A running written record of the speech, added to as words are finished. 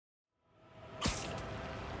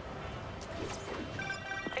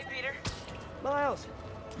Miles,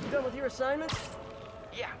 you done with your assignment?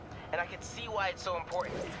 Yeah, and I can see why it's so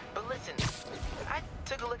important. But listen, I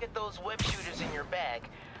took a look at those web shooters in your bag.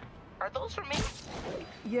 Are those for me?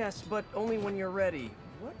 Yes, but only when you're ready.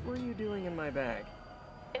 What were you doing in my bag?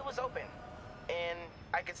 It was open, and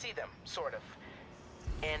I could see them, sort of.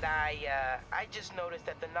 And I just noticed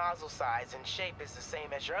that the nozzle size and shape is the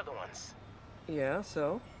same as your other ones. Yeah,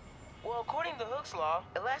 so? Well, according to Hooke's law,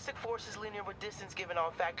 elastic force is linear with distance given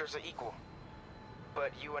all factors are equal.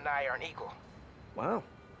 But you and I aren't equal. Wow,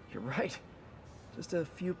 you're right. Just a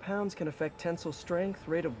few pounds can affect tensile strength,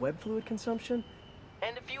 rate of web fluid consumption.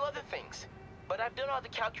 And a few other things. But I've done all the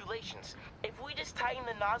calculations. If we just tighten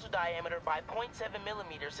the nozzle diameter by 0.7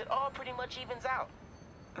 millimeters, it all pretty much evens out.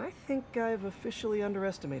 I think I've officially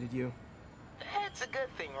underestimated you. That's a good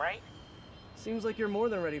thing, right? Seems like you're more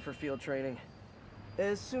than ready for field training.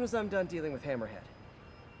 As soon as I'm done dealing with Hammerhead.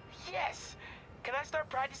 Yes! Can I start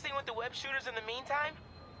practicing with the web shooters in the meantime?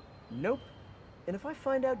 Nope. And if I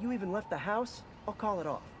find out you even left the house, I'll call it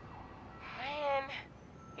off. Man,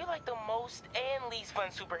 you're like the most and least fun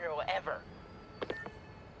superhero ever.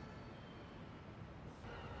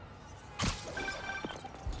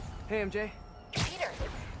 Hey, MJ. Peter,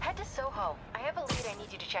 head to Soho. I have a lead I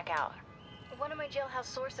need you to check out. One of my jailhouse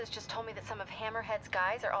sources just told me that some of Hammerhead's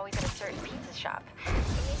guys are always at a certain pizza shop.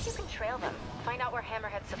 Maybe you can trail them, find out where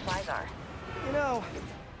Hammerhead's supplies are. You know,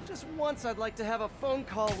 just once I'd like to have a phone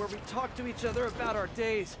call where we talk to each other about our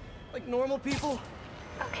days, like normal people.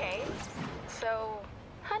 Okay, so,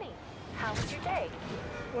 honey, how was your day?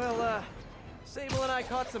 Well, Sable and I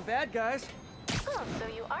caught some bad guys. Oh, so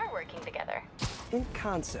you are working together. In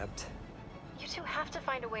concept. You two have to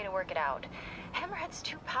find a way to work it out. Hammerhead's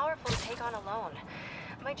too powerful to take on alone.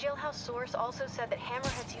 My jailhouse source also said that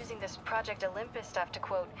Hammerhead's using this Project Olympus stuff to,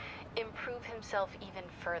 quote, improve himself even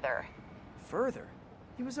further. Further?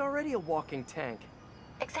 He was already a walking tank.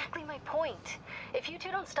 Exactly my point. If you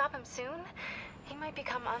two don't stop him soon, he might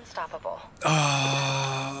become unstoppable.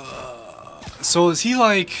 So is he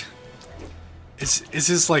like... Is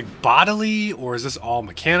this like bodily, or is this all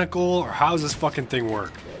mechanical, or how does this fucking thing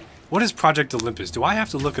work? What is Project Olympus? Do I have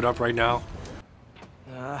to look it up right now?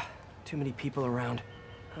 Too many people around.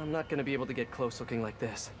 I'm not gonna be able to get close looking like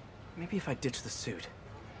this. Maybe if I ditch the suit.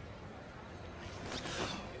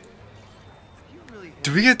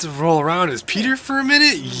 Do we get to roll around as Peter for a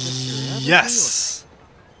minute? Yes.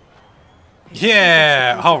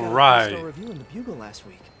 Yeah, alright. Review in the Bugle last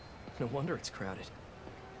week. No wonder it's crowded.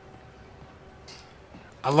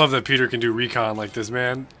 I love that Peter can do recon like this,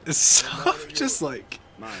 man. It's so just like...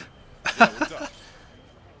 Mine. Yeah, what's up?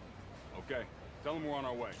 Okay, tell him we're on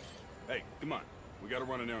our way. Hey, come on. We gotta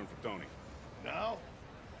run an errand for Tony. Now?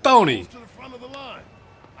 Tony! To the front of the line.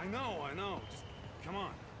 I know. Just come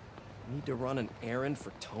on. Need to run an errand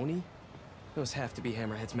for Tony? Those have to be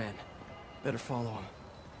Hammerhead's men. Better follow him.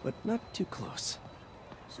 But not too close.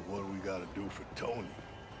 So what do we gotta do for Tony?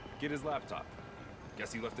 Get his laptop.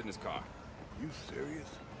 Guess he left it in his car. You serious?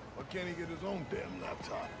 Why can't he get his own damn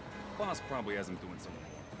laptop? Boss probably has him doing something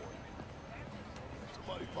more important.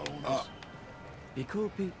 Somebody following us? Be cool,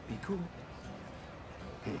 Pete. Be cool.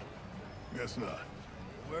 Guess not.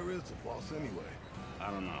 Where is the boss anyway?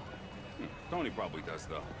 I don't know. Tony probably does,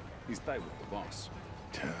 though. He's tight with the boss.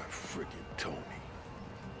 Damn freaking Tony.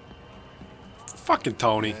 Fucking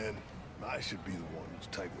Tony. Man, I should be the one who's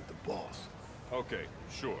tight with the boss. Okay,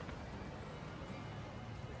 sure.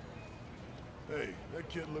 Hey, that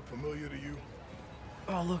kid look familiar to you?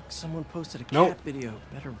 Oh, look, someone posted a cat Nope. video.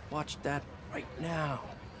 Better watch that right now.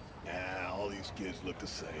 Nah, all these kids look the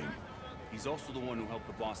same. He's also the one who helped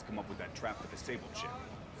the boss come up with that trap for the Sable chick.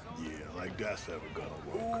 Yeah, like that's ever gonna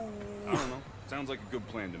work. I don't know. Sounds like a good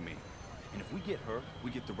plan to me. And if we get her,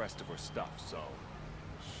 we get the rest of her stuff, so...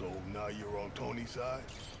 So now you're on Tony's side?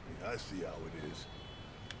 Yeah, I see how it is.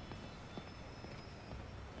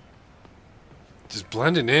 Just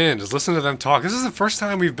blending in. Just listen to them talk. This is the first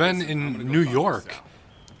time we've been in New York.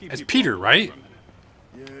 As Peter, right?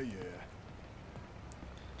 Yeah.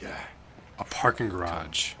 Yeah. A parking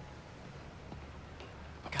garage.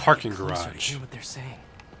 A Gotta parking get closer to garage. hear what they're saying.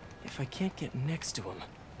 If I can't get next to them,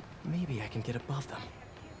 maybe I can get above them.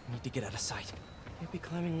 Need to get out of sight. Can't be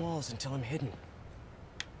climbing walls until I'm hidden.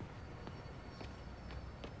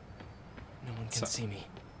 No one can see me.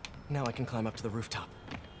 Now I can climb up to the rooftop.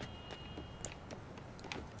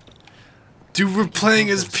 Dude, we're playing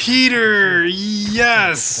as Peter!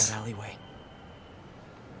 Yes! That alleyway.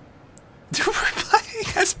 Dude, we're playing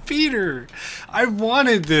as Peter! I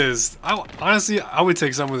wanted this! Honestly, I would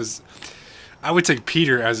take some of this... I would take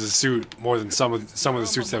Peter as a suit more than some of the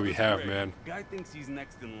suits that we have, man. Guy thinks he's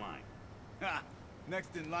next in line. Ha!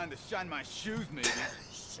 Next in line to shine my shoes, maybe.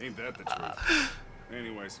 Ain't that the truth?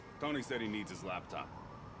 Anyways, Tony said he needs his laptop.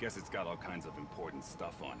 Guess it's got all kinds of important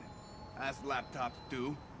stuff on it. As laptops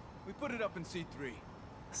do. We put it up in C3.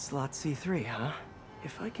 Slot C3, huh?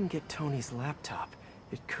 If I can get Tony's laptop,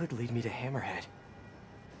 it could lead me to Hammerhead.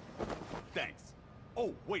 Thanks.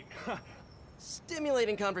 Oh, wait.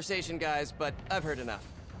 Stimulating conversation, guys, but I've heard enough.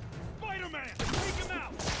 Spider-Man! Take him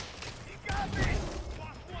out! He got me!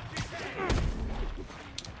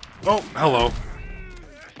 Oh, hello.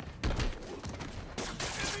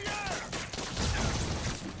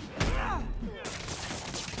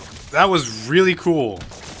 That was really cool.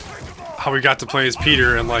 How we got to play as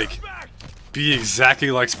Peter and like be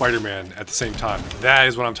exactly like Spider-Man at the same time. That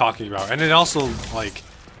is what I'm talking about. And it also like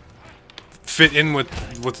fit in with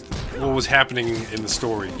what was happening in the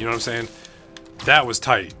story. You know what I'm saying? That was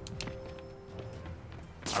tight.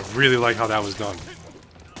 I really like how that was done.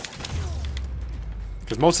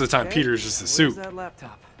 Because most of the time, Peter is just a suit. That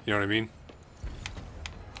laptop? You know what I mean?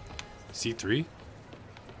 C3?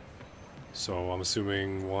 So I'm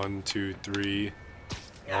assuming 1, 2, 3.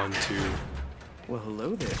 1, 2. Well,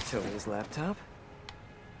 hello there, Tony's laptop.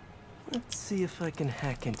 Let's see if I can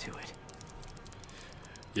hack into it.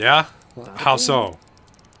 Yeah? How so?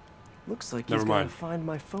 Looks like Never he's gonna mind. find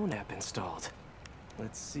my phone app installed.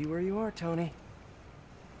 Let's see where you are, Tony.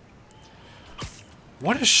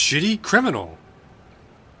 What a shitty criminal.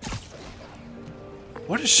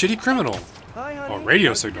 What a shitty criminal. Hi, honey. Oh, radio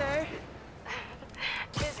How's your signal. day?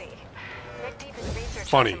 Busy. Neck deep in research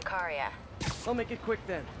Funny. on some Karia. I'll make it quick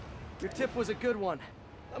then. Your tip was a good one.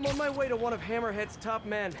 I'm on my way to one of Hammerhead's top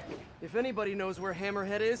men. If anybody knows where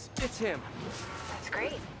Hammerhead is, it's him. That's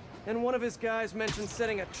great. And one of his guys mentioned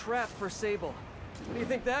setting a trap for Sable. What do you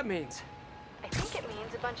think that means? I think it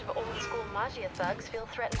means a bunch of old-school Magia thugs feel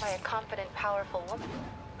threatened by a confident, powerful woman.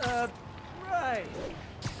 Right.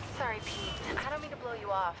 Sorry, Pete. I don't mean to blow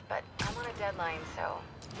you off, but I'm on a deadline, so...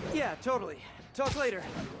 Yeah, totally. Talk later.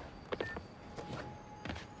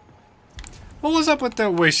 What was up with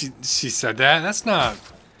the way she said that? That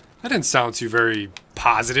didn't sound too very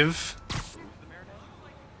positive.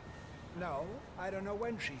 No, I don't know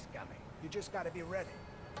when she's coming. You just gotta be ready.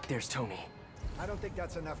 There's Tony. I don't think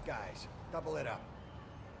that's enough guys. Double it up.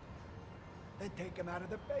 Then take them out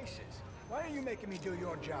of the bases. Why are you making me do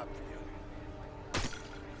your job for you?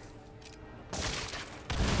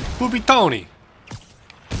 Who be Tony?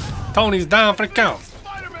 Tony's down for the count.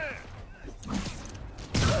 Spider-Man!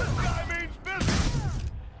 This guy means business!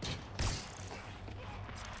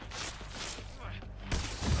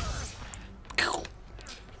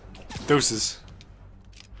 Deuces.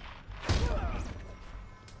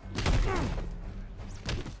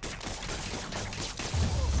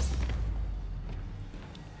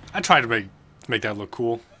 I tried to make that look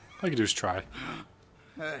cool. All I could do is try.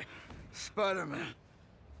 Hey, Spider-Man.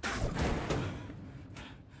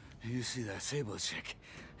 You see that Sable chick?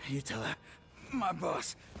 You tell her my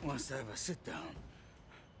boss wants to have a sit-down.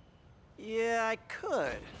 Yeah, I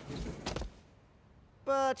could.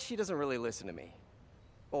 But she doesn't really listen to me.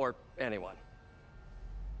 Or anyone.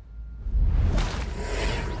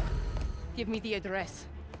 Give me the address.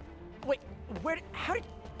 Wait, how did...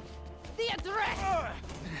 The address!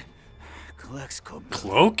 Clexco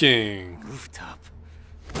Cloaking. rooftop.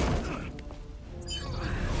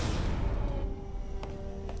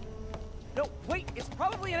 No, wait, it's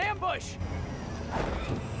probably an ambush!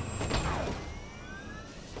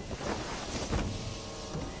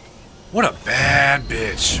 What a bad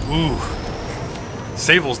bitch. Ooh.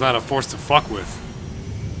 Sable's not a force to fuck with.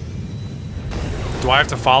 Do I have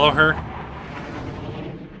to follow her?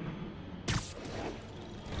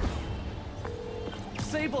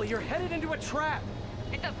 Sable, you're headed into a trap!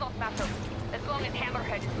 It does not matter, as long as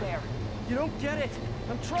Hammerhead is there. You don't get it!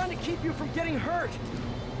 I'm trying to keep you from getting hurt!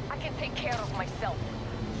 I can take care of myself.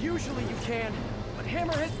 Usually you can, but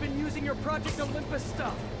Hammerhead's been using your Project Olympus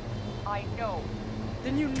stuff. I know.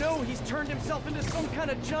 Then you know he's turned himself into some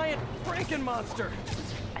kind of giant Frankenmonster.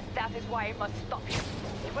 And that is why I must stop him.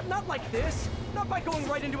 But not like this. Not by going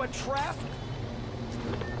right into a trap.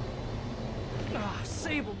 Ah,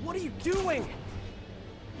 Sable, what are you doing?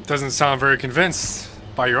 Doesn't sound very convinced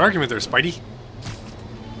by your argument there, Spidey.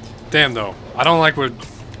 Damn, though. I don't like what...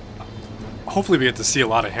 Hopefully we get to see a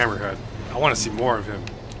lot of Hammerhead. I want to see more of him.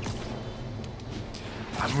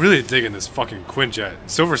 I'm really digging this fucking Quinjet.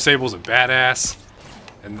 Silver Sable's a badass.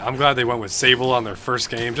 And I'm glad they went with Sable on their first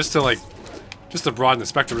game. Just to broaden the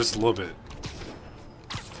spectrum just a little bit.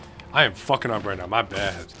 I am fucking up right now. My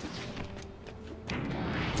bad.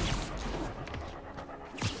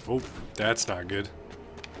 Oh, that's not good.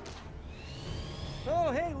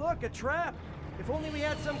 Oh, hey, look, a trap. If only we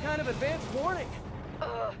had some kind of advanced warning.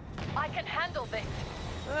 I can handle this.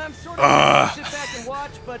 I'm sort of gonna sit back and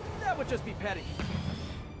watch, but that would just be petty.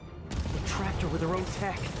 A tractor with their own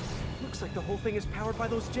tech. Looks like the whole thing is powered by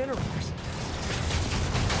those generators.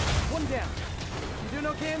 One down. You doing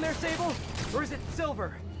okay in there, Sable? Or is it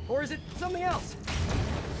Silver? Or is it something else?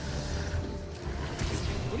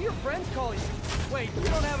 What do your friends call you? Wait, you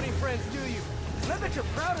don't have any friends, do you? I bet you're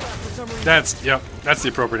proud of that for some reason. That's the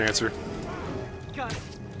appropriate answer. Got it.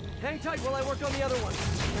 Hang tight while I work on the other one.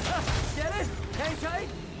 Get it? Hang tight?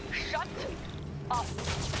 Shut up.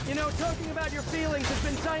 You know, talking about your feelings has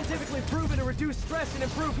been scientifically proven to reduce stress and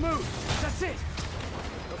improve mood. That's it.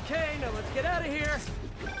 Okay, now let's get out of here.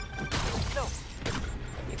 So,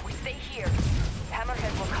 if we stay here,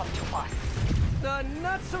 Hammerhead will come to us.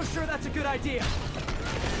 Not so sure that's a good idea.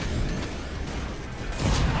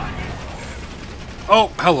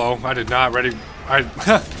 Oh, hello. I did not ready. I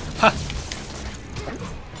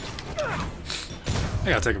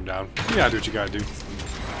gotta take him down. You gotta do what you gotta do.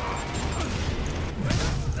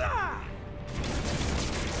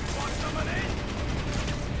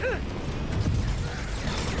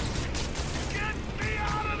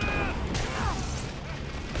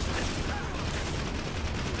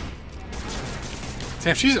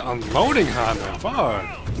 Damn, she's unloading on them.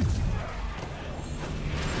 Fuck.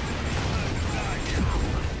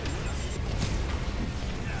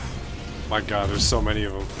 My God, there's so many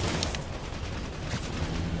of them.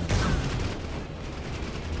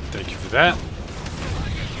 Thank you for that.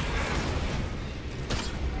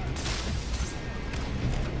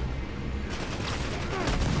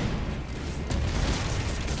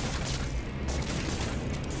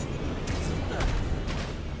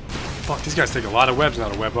 Fuck, these guys take a lot of webs now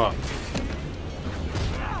to web up.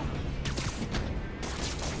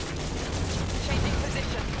 Changing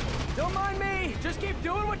position. Don't mind me. Just keep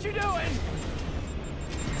doing what you're doing.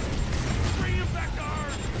 Bring him back,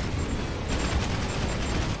 guard.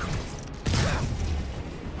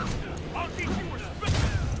 I'll teach you respect.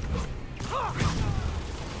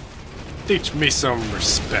 Teach me some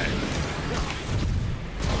respect.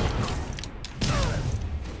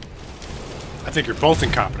 I think you're both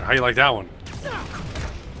incompetent. How you like that one?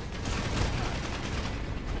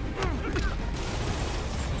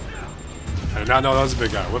 I did not know that was a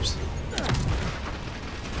big guy. Whoops.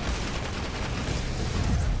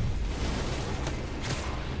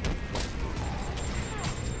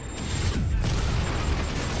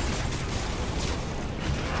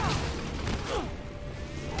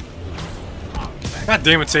 God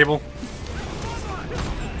damn it, Sable.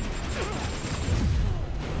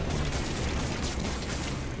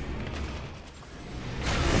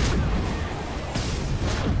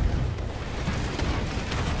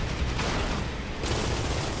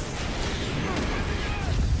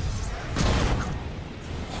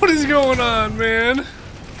 What is going on, man?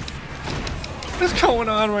 What is going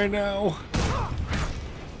on right now?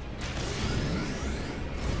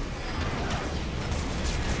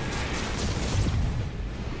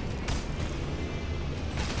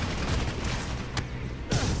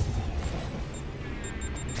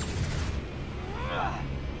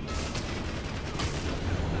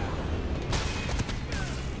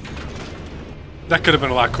 That could have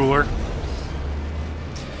been a lot cooler.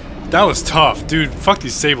 That was tough, dude. Fuck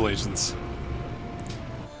these Sable agents.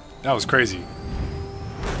 That was crazy.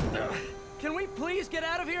 Can we please get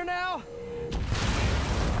out of here now?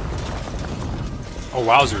 Oh,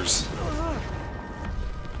 wowzers.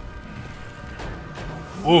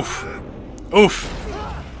 Oof. Oof.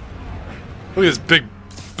 Look at this big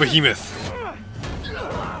behemoth.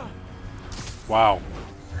 Wow.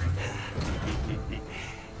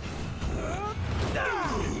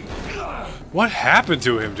 What happened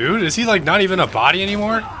to him, dude? Is he like not even a body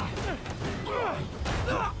anymore?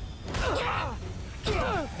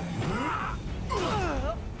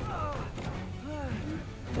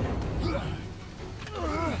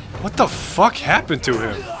 What the fuck happened to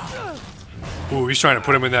him? Ooh, he's trying to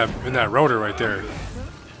put him in that rotor right there.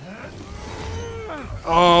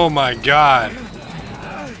 Oh my God.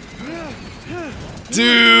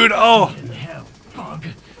 Dude, oh.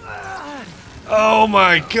 Oh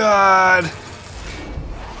my God.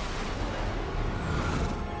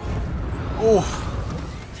 Oh.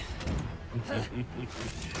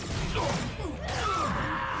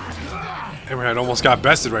 Hammerhead almost got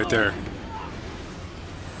bested right there.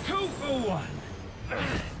 2 for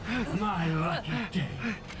 1. My lucky day.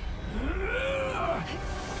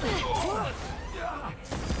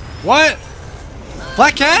 What?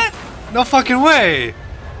 Black Cat? No fucking way.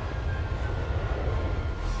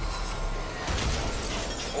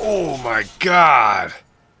 Oh my God.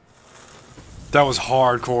 That was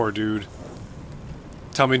hardcore, dude.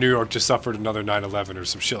 Tell me New York just suffered another 9/11 or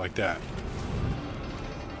some shit like that.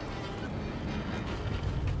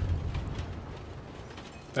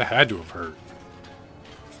 That had to have hurt.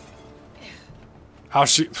 How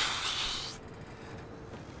she...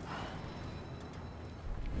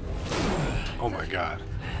 Oh my god.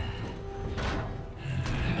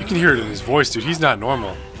 You can hear it in his voice, dude. He's not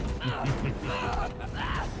normal.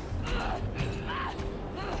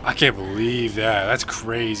 I can't believe that. That's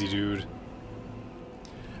crazy, dude.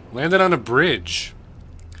 Landed on a bridge.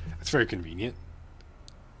 That's very convenient.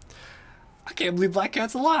 I can't believe Black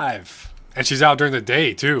Cat's alive. And she's out during the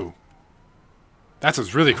day, too. That's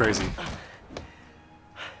what's really crazy.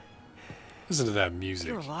 Listen to that music.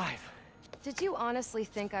 You're alive. Did you honestly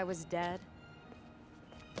think I was dead?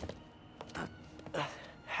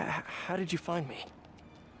 How did you find me?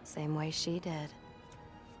 Same way she did.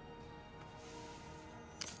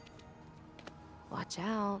 Watch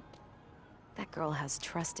out. That girl has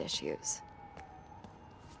trust issues.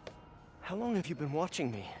 How long have you been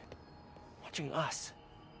watching me? Watching us?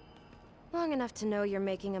 Long enough to know you're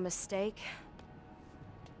making a mistake.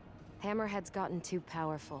 Hammerhead's gotten too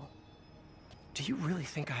powerful. Do you really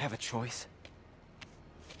think I have a choice?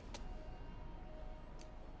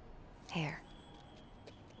 Here.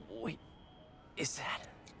 Wait, is that...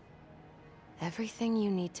 Everything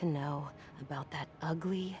you need to know about that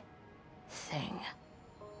ugly thing.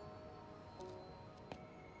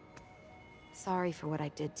 Sorry for what I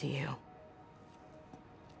did to you.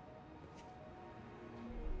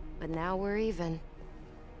 But now we're even.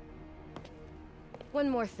 One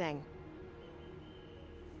more thing.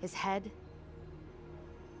 His head,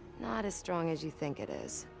 not as strong as you think it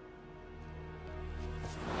is.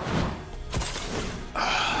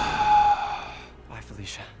 Bye,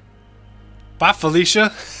 Felicia. Bye,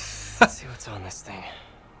 Felicia. Let's see what's on this thing.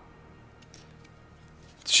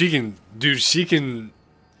 She can... Dude, she can...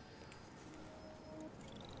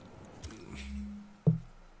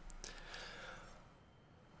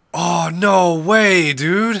 Oh, no way,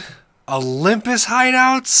 dude. Olympus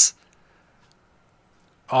hideouts?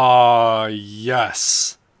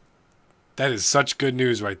 Yes. That is such good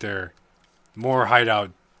news right there. More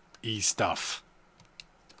hideout-y stuff.